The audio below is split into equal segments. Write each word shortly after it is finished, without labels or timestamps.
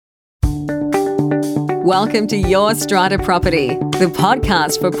Welcome to Your Strata Property, the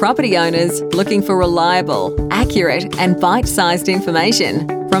podcast for property owners looking for reliable, accurate, and bite-sized information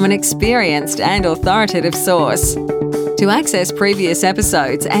from an experienced and authoritative source. To access previous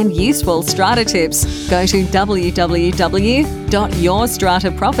episodes and useful strata tips, go to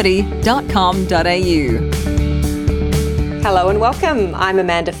www.yourstrataproperty.com.au. Hello and welcome. I'm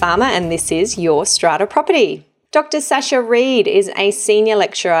Amanda Farmer and this is Your Strata Property. Dr. Sacha Reid is a senior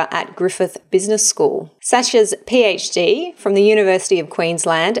lecturer at Griffith Business School. Sacha's PhD from the University of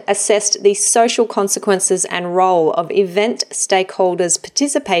Queensland assessed the social consequences and role of event stakeholders'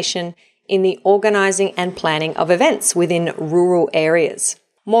 participation in the organising and planning of events within rural areas.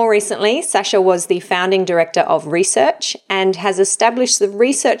 More recently, Sacha was the founding director of research and has established the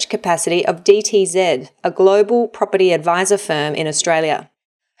research capacity of DTZ, a global property advisor firm in Australia.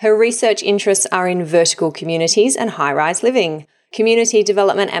 Her research interests are in vertical communities and high-rise living, community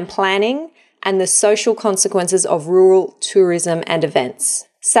development and planning, and the social consequences of rural tourism and events.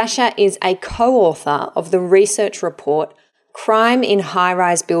 Sacha is a co-author of the research report Crime in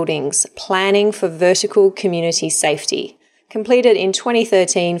High-Rise Buildings, Planning for Vertical Community Safety, completed in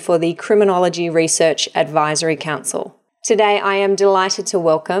 2013 for the Criminology Research Advisory Council. Today, I am delighted to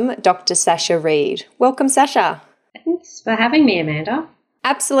welcome Dr. Sacha Reid. Welcome, Sacha. Thanks for having me, Amanda.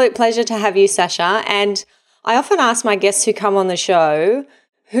 Absolute pleasure to have you, Sacha. And I often ask my guests who come on the show,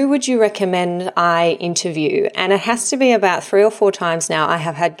 who would you recommend I interview? And it has to be about 3 or 4 times now I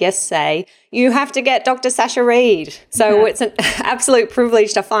have had guests say, you have to get Dr. Sacha Reid. So It's an absolute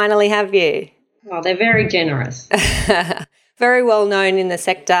privilege to finally have you. Well, they're very generous. Very well known in the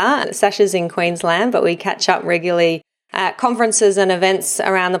sector. Sacha's in Queensland, but we catch up regularly at conferences and events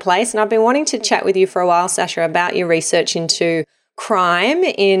around the place. And I've been wanting to chat with you for a while, Sacha, about your research into crime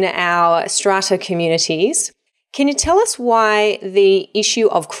in our strata communities. Can you tell us why the issue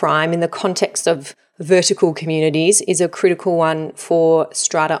of crime in the context of vertical communities is a critical one for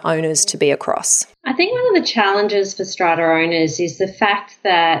strata owners to be across? I think one of the challenges for strata owners is the fact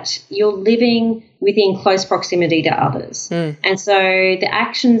that you're living within close proximity to others. And so the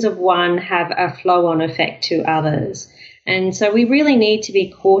actions of one have a flow-on effect to others. And so we really need to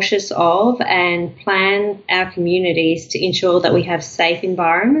be cautious of and plan our communities to ensure that we have safe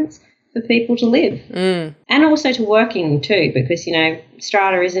environments for people to live and also to work in too, because, you know,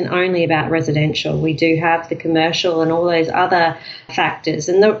 strata isn't only about residential. We do have the commercial and all those other factors.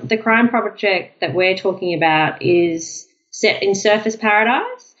 And the crime project that we're talking about is set in Surfers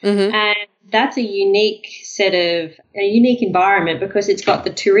Paradise. And that's a unique environment because it's got the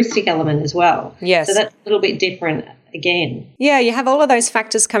touristic element as well. Yes. So that's a little bit different again. Yeah, you have all of those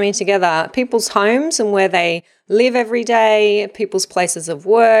factors coming together. People's homes and where they live every day, people's places of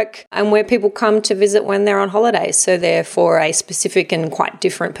work, and where people come to visit when they're on holidays. So they're for a specific and quite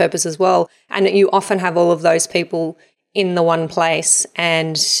different purpose as well. And you often have all of those people in the one place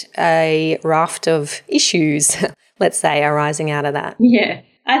and a raft of issues, let's say, arising out of that. Yeah.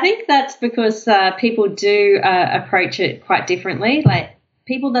 I think that's because people do approach it quite differently. Like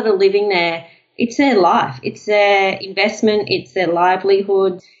people that are living there, it's their life, it's their investment, it's their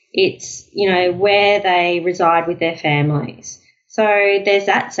livelihood, it's, you know, where they reside with their families. So there's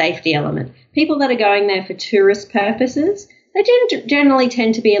that safety element. People that are going there for tourist purposes, they generally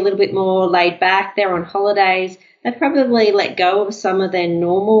tend to be a little bit more laid back. They're on holidays. They probably let go of some of their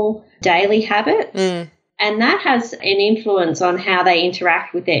normal daily habits. And that has an influence on how they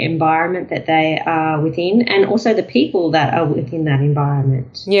interact with their environment that they are within and also the people that are within that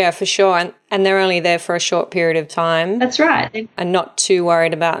environment. Yeah, for sure. And they're only there for a short period of time. That's right. And not too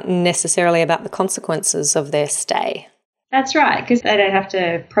worried necessarily about the consequences of their stay. That's right, because they don't have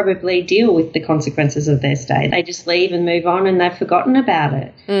to probably deal with the consequences of their stay. They just leave and move on and they've forgotten about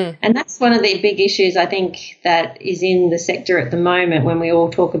it. And that's one of the big issues I think that is in the sector at the moment when we all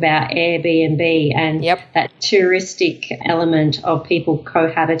talk about Airbnb and that touristic element of people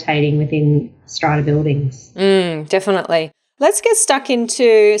cohabitating within strata buildings. Definitely. Let's get stuck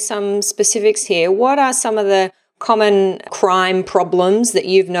into some specifics here. What are some of the common crime problems that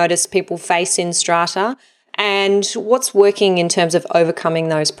you've noticed people face in strata? And what's working in terms of overcoming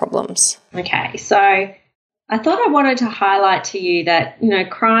those problems? Okay, so I thought I wanted to highlight to you that, you know,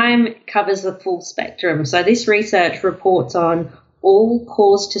 crime covers the full spectrum. So this research reports on all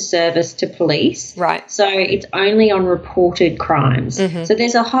calls to service to police. Right. So it's only on reported crimes. So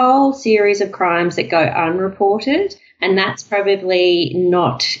there's a whole series of crimes that go unreported, and that's probably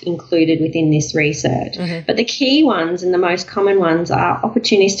not included within this research. But the key ones and the most common ones are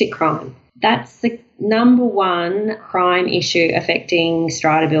opportunistic crime. That's the number one crime issue affecting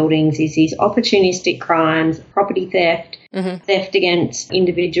strata buildings is these opportunistic crimes, property theft, theft against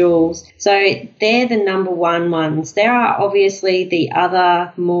individuals. So they're the number one ones. There are obviously the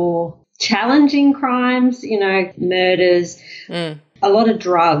other more challenging crimes, murders, a lot of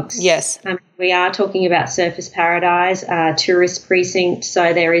drugs. Yes. We are talking about Surfers Paradise, tourist precinct,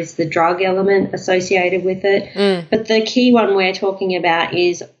 so there is the drug element associated with it. But the key one we're talking about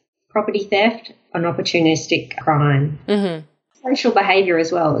is property theft, an opportunistic crime. Social behaviour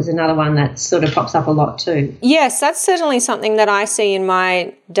as well is another one that sort of pops up a lot too. Yes, that's certainly something that I see in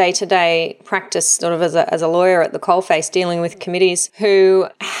my day-to-day practice sort of as a lawyer at the coalface, dealing with committees who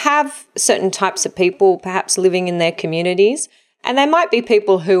have certain types of people perhaps living in their communities. And they might be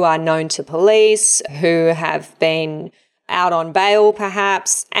people who are known to police, who have been out on bail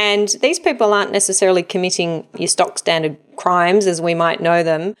perhaps, and these people aren't necessarily committing your stock standard crimes as we might know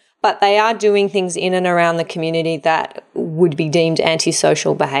them, but they are doing things in and around the community that would be deemed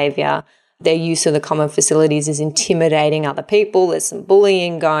antisocial behaviour. Their use of the common facilities is intimidating other people. There's some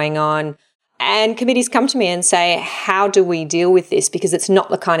bullying going on. And committees come to me and say, how do we deal with this? Because it's not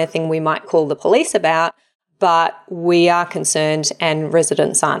the kind of thing we might call the police about, but we are concerned and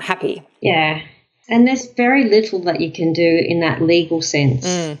residents aren't happy. Yeah. And there's very little that you can do in that legal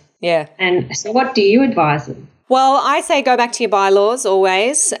sense. Yeah. And so what do you advise them? Well, I say go back to your bylaws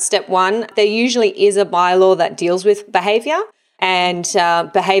always. Step one, there usually is a bylaw that deals with behaviour and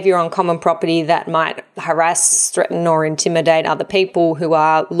behaviour on common property that might harass, threaten or intimidate other people who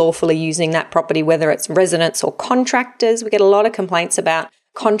are lawfully using that property, whether it's residents or contractors. We get a lot of complaints about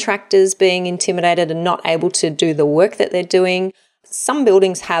contractors being intimidated and not able to do the work that they're doing. Some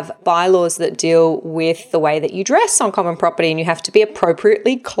buildings have bylaws that deal with the way that you dress on common property and you have to be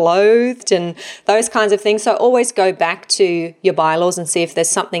appropriately clothed and those kinds of things. So always go back to your bylaws and see if there's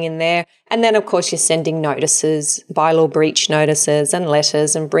something in there. And then, of course, you're sending notices, bylaw breach notices and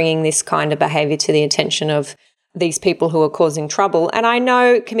letters and bringing this kind of behaviour to the attention of these people who are causing trouble. And I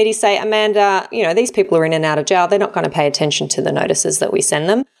know committees say, Amanda, these people are in and out of jail. They're not going to pay attention to the notices that we send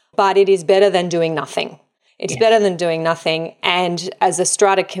them, but it is better than doing nothing. It's better than doing nothing. And as a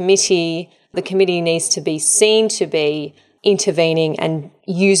strata committee, the committee needs to be seen to be intervening and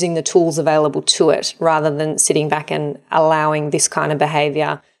using the tools available to it rather than sitting back and allowing this kind of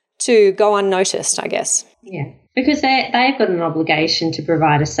behaviour to go unnoticed, I guess. Yeah, because they've got an obligation to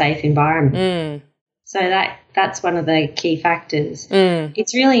provide a safe environment. So that's one of the key factors.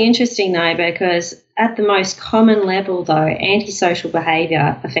 It's really interesting, though, because at the most common level, though, antisocial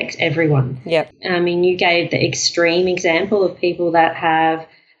behaviour affects everyone. Yep. I mean, you gave the extreme example of people that have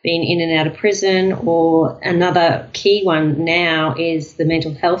been in and out of prison, or another key one now is the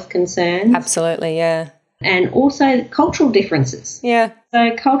mental health concerns. Absolutely, yeah. And also cultural differences. Yeah.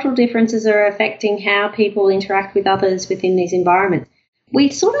 So cultural differences are affecting how people interact with others within these environments. We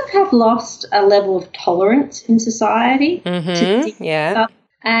sort of have lost a level of tolerance in society. Yeah.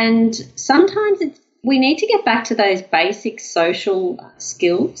 And sometimes we need to get back to those basic social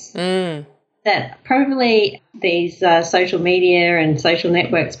skills that probably these social media and social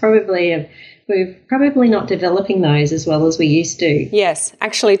networks we're probably not developing those as well as we used to. Yes,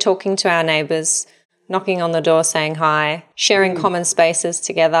 actually talking to our neighbours, knocking on the door, saying hi, sharing common spaces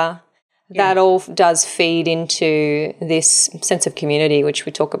together. That all does feed into this sense of community, which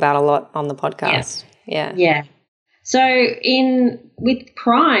we talk about a lot on the podcast. Yeah. So with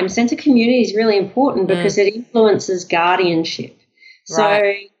crime, sense of community is really important because it influences guardianship.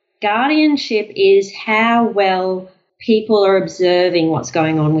 So guardianship is how well people are observing what's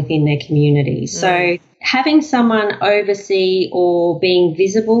going on within their community. So having someone oversee or being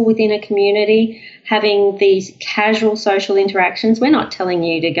visible within a community, having these casual social interactions. We're not telling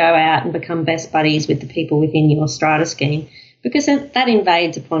you to go out and become best buddies with the people within your strata scheme because that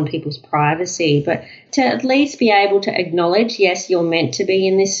invades upon people's privacy, but to at least be able to acknowledge, yes, you're meant to be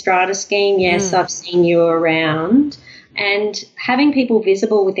in this strata scheme, yes, I've seen you around, and having people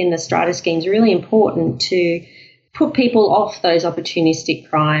visible within the strata scheme is really important to put people off those opportunistic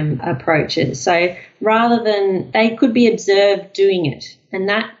crime approaches. So rather than they could be observed doing it, and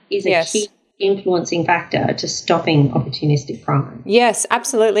that is a key influencing factor to stopping opportunistic crime. Yes,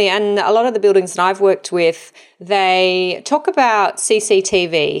 absolutely. And a lot of the buildings that I've worked with, they talk about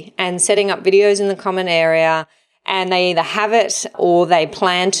CCTV and setting up videos in the common area, and they either have it or they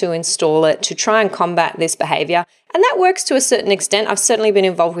plan to install it to try and combat this behaviour. And that works to a certain extent. I've certainly been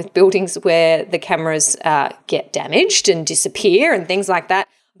involved with buildings where the cameras get damaged and disappear and things like that.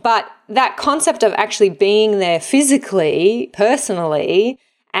 But that concept of actually being there physically, personally,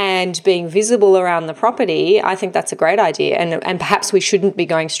 and being visible around the property, I think that's a great idea. And perhaps we shouldn't be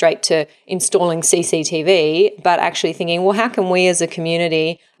going straight to installing CCTV, but actually thinking, well, how can we as a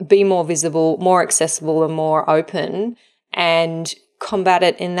community be more visible, more accessible and more open and combat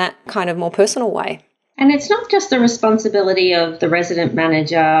it in that kind of more personal way. And it's not just the responsibility of the resident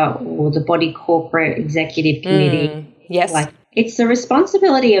manager or the body corporate executive committee. Yes. It's the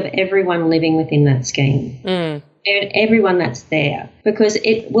responsibility of everyone living within that scheme. And everyone that's there, because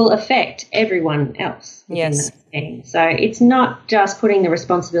it will affect everyone else within that scheme. So it's not just putting the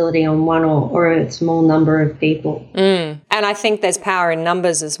responsibility on one or a small number of people. And I think there's power in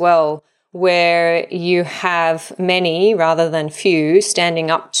numbers as well, where you have many rather than few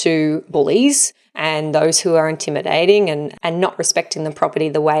standing up to bullies and those who are intimidating and not respecting the property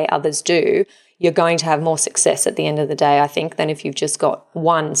the way others do. You're going to have more success at the end of the day, I think, than if you've just got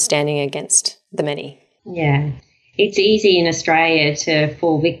one standing against the many. Yeah. It's easy in Australia to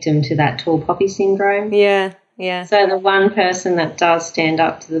fall victim to that tall poppy syndrome. Yeah. So the one person that does stand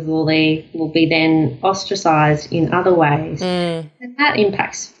up to the bully will be then ostracised in other ways. And that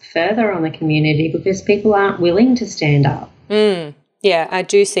impacts further on the community because people aren't willing to stand up. Yeah, I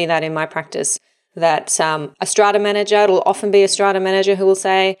do see that in my practice, that a strata manager, it'll often be a strata manager who will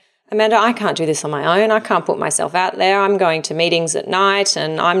say, Amanda, I can't do this on my own. I can't put myself out there. I'm going to meetings at night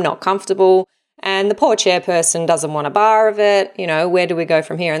and I'm not comfortable. And the poor chairperson doesn't want a bar of it. You know, where do we go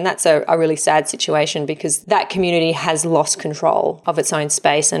from here? And that's a really sad situation because that community has lost control of its own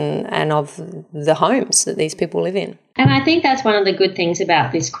space and of the homes that these people live in. And I think that's one of the good things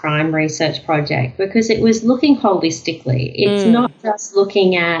about this crime research project because it was looking holistically. It's not just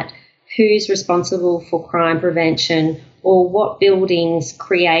looking at who's responsible for crime prevention or what buildings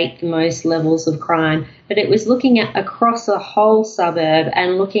create the most levels of crime, but it was looking at across a whole suburb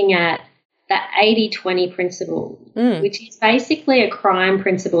and looking at that 80-20 principle, which is basically a crime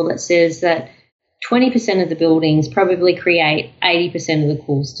principle that says that 20% of the buildings probably create 80% of the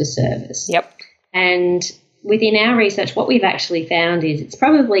calls to service. Yep. And within our research, what we've actually found is it's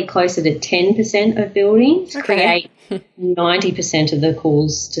probably closer to 10% of buildings create 90% of the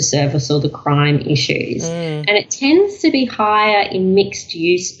calls to service or the crime issues. And it tends to be higher in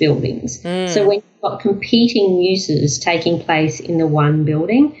mixed-use buildings. So when you've got competing uses taking place in the one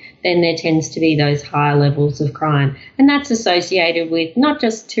building, then there tends to be those higher levels of crime. And that's associated with not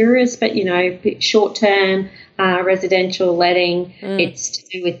just tourists, but, you know, short-term residential letting. It's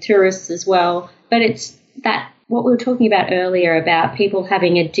to do with tourists as well. But it's that what we were talking about earlier about people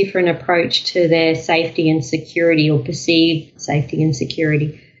having a different approach to their safety and security or perceived safety and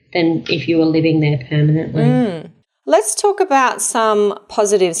security than if you were living there permanently. Let's talk about some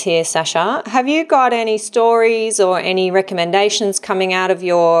positives here, Sacha. Have you got any stories or any recommendations coming out of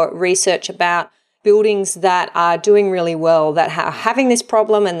your research about buildings that are doing really well, that are having this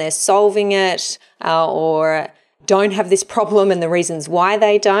problem and they're solving it, or don't have this problem and the reasons why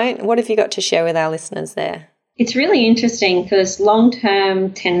they don't? What have you got to share with our listeners there? It's really interesting because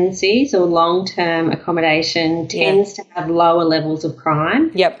long-term tenancies or long-term accommodation tends to have lower levels of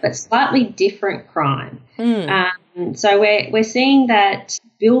crime, but slightly different crime. So we're seeing that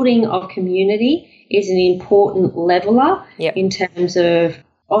building of community is an important leveler in terms of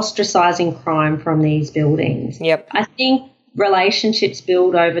ostracising crime from these buildings. I think relationships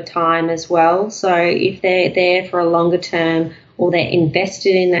build over time as well. So if they're there for a longer term or they're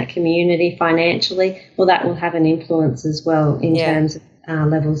invested in that community financially, well, that will have an influence as well in terms of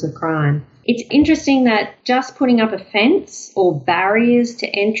levels of crime. It's interesting that just putting up a fence or barriers to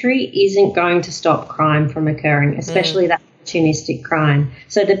entry isn't going to stop crime from occurring, especially that opportunistic crime.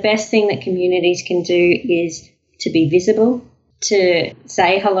 So the best thing that communities can do is to be visible, to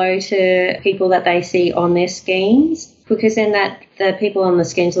say hello to people that they see on their schemes, because then that the people on the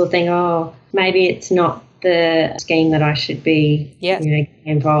schemes will think, oh, maybe it's not the scheme that I should be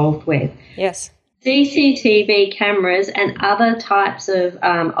involved with. Yes. CCTV cameras and other types of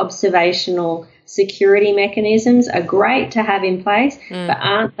observational security mechanisms are great to have in place, but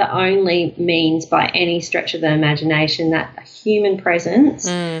aren't the only means by any stretch of the imagination. That human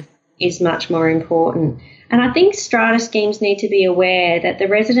presence is much more important. And I think strata schemes need to be aware that the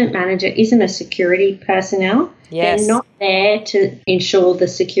resident manager isn't a security personnel. They're not there to ensure the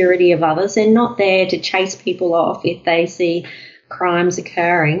security of others. They're not there to chase people off if they see crimes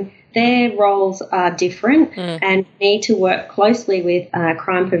occurring. Their roles are different and need to work closely with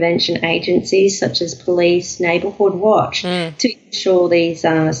crime prevention agencies such as police, Neighbourhood Watch to ensure these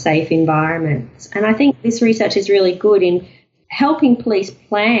safe environments. And I think this research is really good in helping police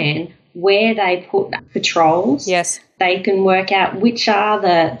plan where they put patrols. They can work out which are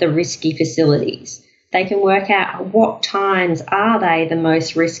the risky facilities. They can work out what times are they the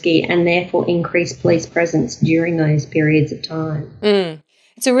most risky and therefore increase police presence during those periods of time.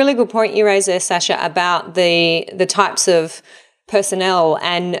 It's a really good point you raise there, Sacha, about the types of personnel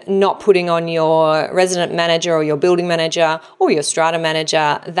and not putting on your resident manager or your building manager or your strata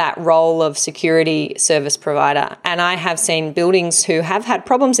manager that role of security service provider. And I have seen buildings who have had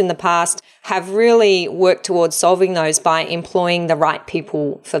problems in the past have really worked towards solving those by employing the right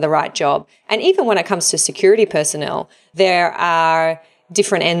people for the right job. And even when it comes to security personnel, there are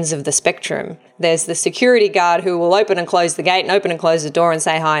different ends of the spectrum. There's the security guard who will open and close the gate and open and close the door and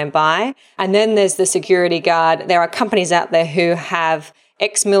say hi and bye. And then there's the security guard. There are companies out there who have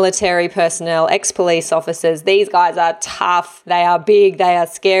ex-military personnel, ex-police officers. These guys are tough. They are big. They are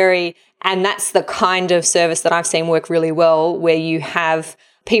scary. And that's the kind of service that I've seen work really well, where you have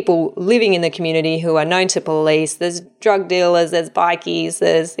people living in the community who are known to police. There's drug dealers, there's bikies,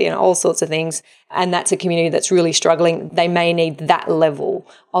 there's, all sorts of things. And that's a community that's really struggling. They may need that level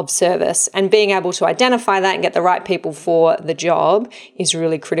of service. And being able to identify that and get the right people for the job is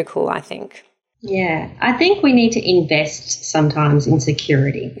really critical, I think. Yeah, I think we need to invest sometimes in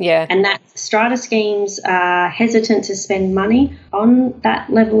security. Yeah. And that strata schemes are hesitant to spend money on that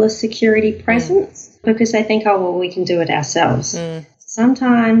level of security presence because they think, oh, well, we can do it ourselves.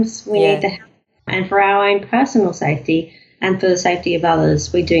 Sometimes we need the help. And for our own personal safety and for the safety of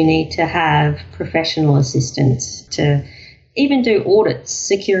others, we do need to have professional assistance to even do audits,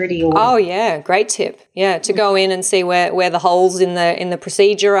 security audits. Oh, yeah, great tip. Yeah, to go in and see where the holes in the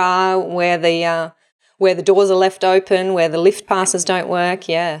procedure are, where the doors are left open, where the lift passes don't work.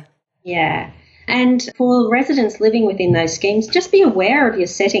 Yeah. Yeah. And for residents living within those schemes, just be aware of your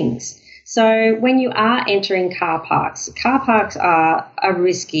settings. So when you are entering car parks are a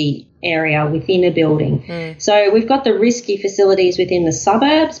risky area within a building. So we've got the risky facilities within the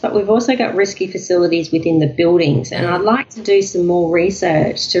suburbs, but we've also got risky facilities within the buildings. And I'd like to do some more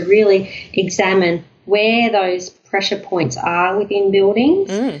research to really examine where those pressure points are within buildings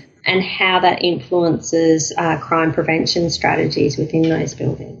and how that influences crime prevention strategies within those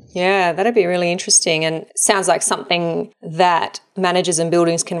buildings. Yeah, that'd be really interesting, and sounds like something that managers and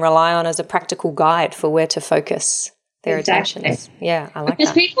buildings can rely on as a practical guide for where to focus their attentions. Yeah, I like that.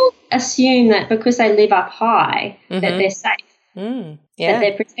 Because people assume that because they live up high that they're safe, that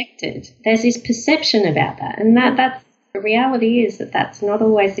they're protected. There's this perception about that, and that's the reality is that that's not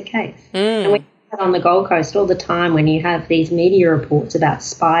always the case. And we see that on the Gold Coast all the time when you have these media reports about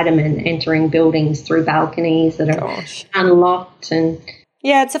Spidermen entering buildings through balconies that are unlocked and...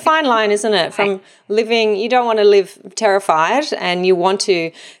 Yeah, it's a fine line, isn't it? From living, you don't want to live terrified and you want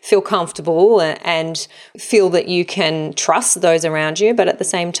to feel comfortable and feel that you can trust those around you, but at the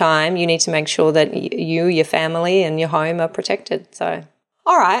same time, you need to make sure that you, your family and your home are protected. So,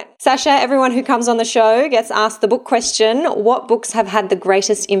 all right. Sacha, everyone who comes on the show gets asked the book question. What books have had the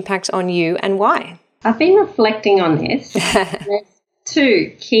greatest impact on you and why? I've been reflecting on this. There's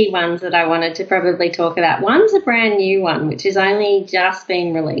two key ones that I wanted to probably talk about. One's a brand new one, which has only just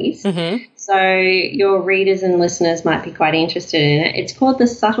been released. So your readers and listeners might be quite interested in it. It's called The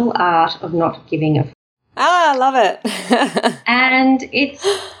Subtle Art of Not Giving a F***. Ah, I love it. And it's...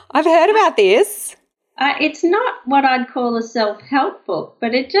 I've heard about this. It's not what I'd call a self-help book,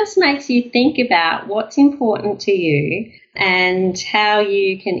 but it just makes you think about what's important to you and how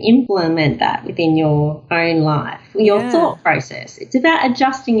you can implement that within your own life, your thought process. It's about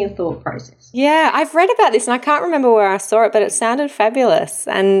adjusting your thought process. Yeah, I've read about this and I can't remember where I saw it, but it sounded fabulous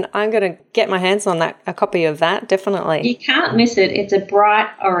and I'm going to get my hands on a copy of that, definitely. You can't miss it. It's a bright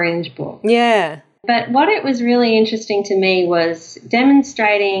orange book. Yeah. But what it was really interesting to me was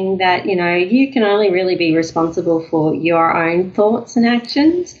demonstrating that, you can only really be responsible for your own thoughts and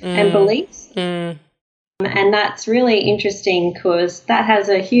actions and beliefs. And that's really interesting because that has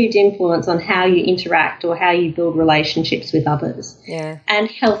a huge influence on how you interact or how you build relationships with others. Yeah. And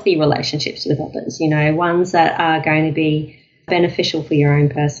healthy relationships with others, ones that are going to be beneficial for your own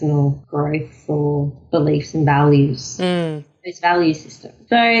personal growth or beliefs and values. Those value systems.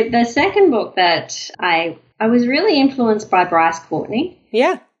 So the second book that I was really influenced by Bryce Courtney.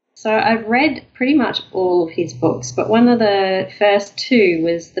 Yeah. So I've read pretty much all of his books, but one of the first two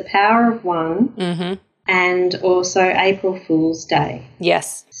was The Power of One and also April Fool's Day.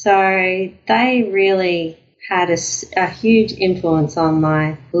 Yes. So they really had a huge influence on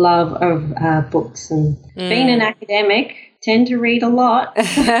my love of books and being an academic, tend to read a lot.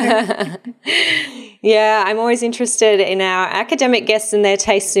 Yeah, I'm always interested in our academic guests and their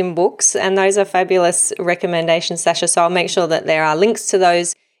tastes in books, and those are fabulous recommendations, Sacha. So I'll make sure that there are links to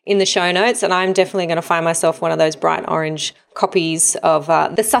those in the show notes, and I'm definitely going to find myself one of those bright orange copies of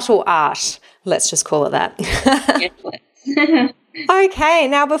The Subtle Art. Let's just call it that. Yes, Okay,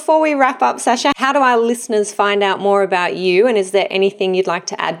 now before we wrap up, Sacha, how do our listeners find out more about you, and is there anything you'd like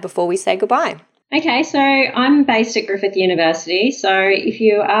to add before we say goodbye? Okay, so I'm based at Griffith University. So if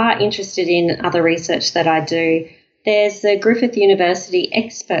you are interested in other research that I do, there's the Griffith University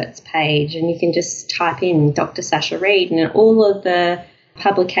experts page, and you can just type in Dr. Sacha Reid, and all of the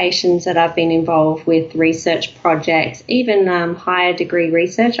publications that I've been involved with, research projects, even higher degree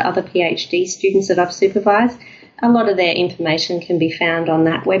research, other PhD students that I've supervised, a lot of their information can be found on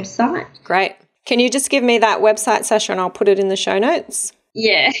that website. Great. Can you just give me that website, Sacha, and I'll put it in the show notes?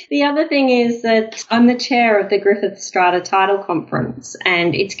 Yeah. The other thing is that I'm the chair of the Griffith Strata Title Conference,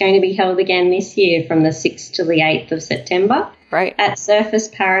 and it's going to be held again this year from the 6th to the 8th of September. Right. At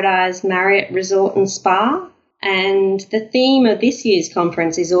Surfers Paradise Marriott Resort and Spa. And the theme of this year's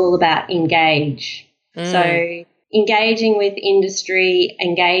conference is all about engage. So engaging with industry,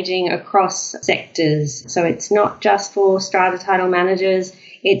 engaging across sectors. So it's not just for strata title managers,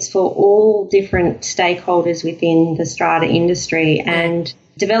 it's for all different stakeholders within the strata industry. And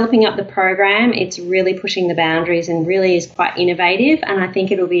developing up the program, it's really pushing the boundaries and really is quite innovative. And I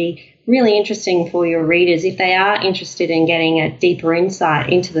think it'll be really interesting for your readers if they are interested in getting a deeper insight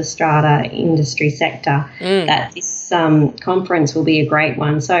into the strata industry sector, that this conference will be a great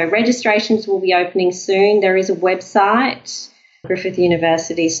one. So registrations will be opening soon. There is a website, Griffith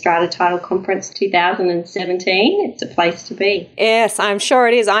University Strata Title Conference 2017. It's a place to be. Yes, I'm sure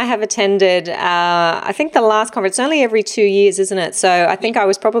it is. I have attended, I think the last conference, only every 2 years, isn't it? So I think I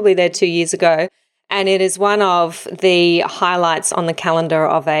was probably there 2 years ago. And it is one of the highlights on the calendar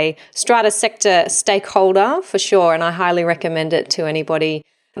of a strata sector stakeholder for sure. And I highly recommend it to anybody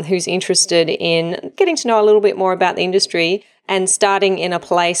who's interested in getting to know a little bit more about the industry and starting in a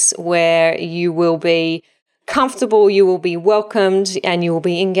place where you will be comfortable, you will be welcomed, and you will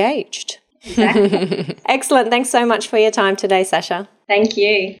be engaged. Exactly. Excellent. Thanks so much for your time today, Sacha. Thank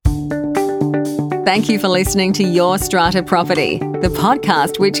you. Thank you for listening to Your Strata Property, the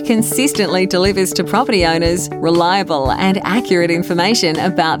podcast which consistently delivers to property owners reliable and accurate information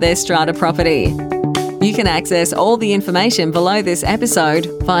about their strata property. You can access all the information below this episode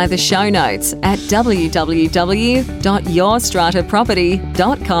via the show notes at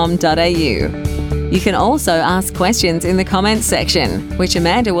www.yourstrataproperty.com.au. You can also ask questions in the comments section, which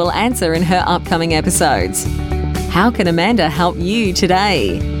Amanda will answer in her upcoming episodes. How can Amanda help you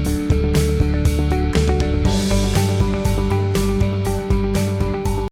today?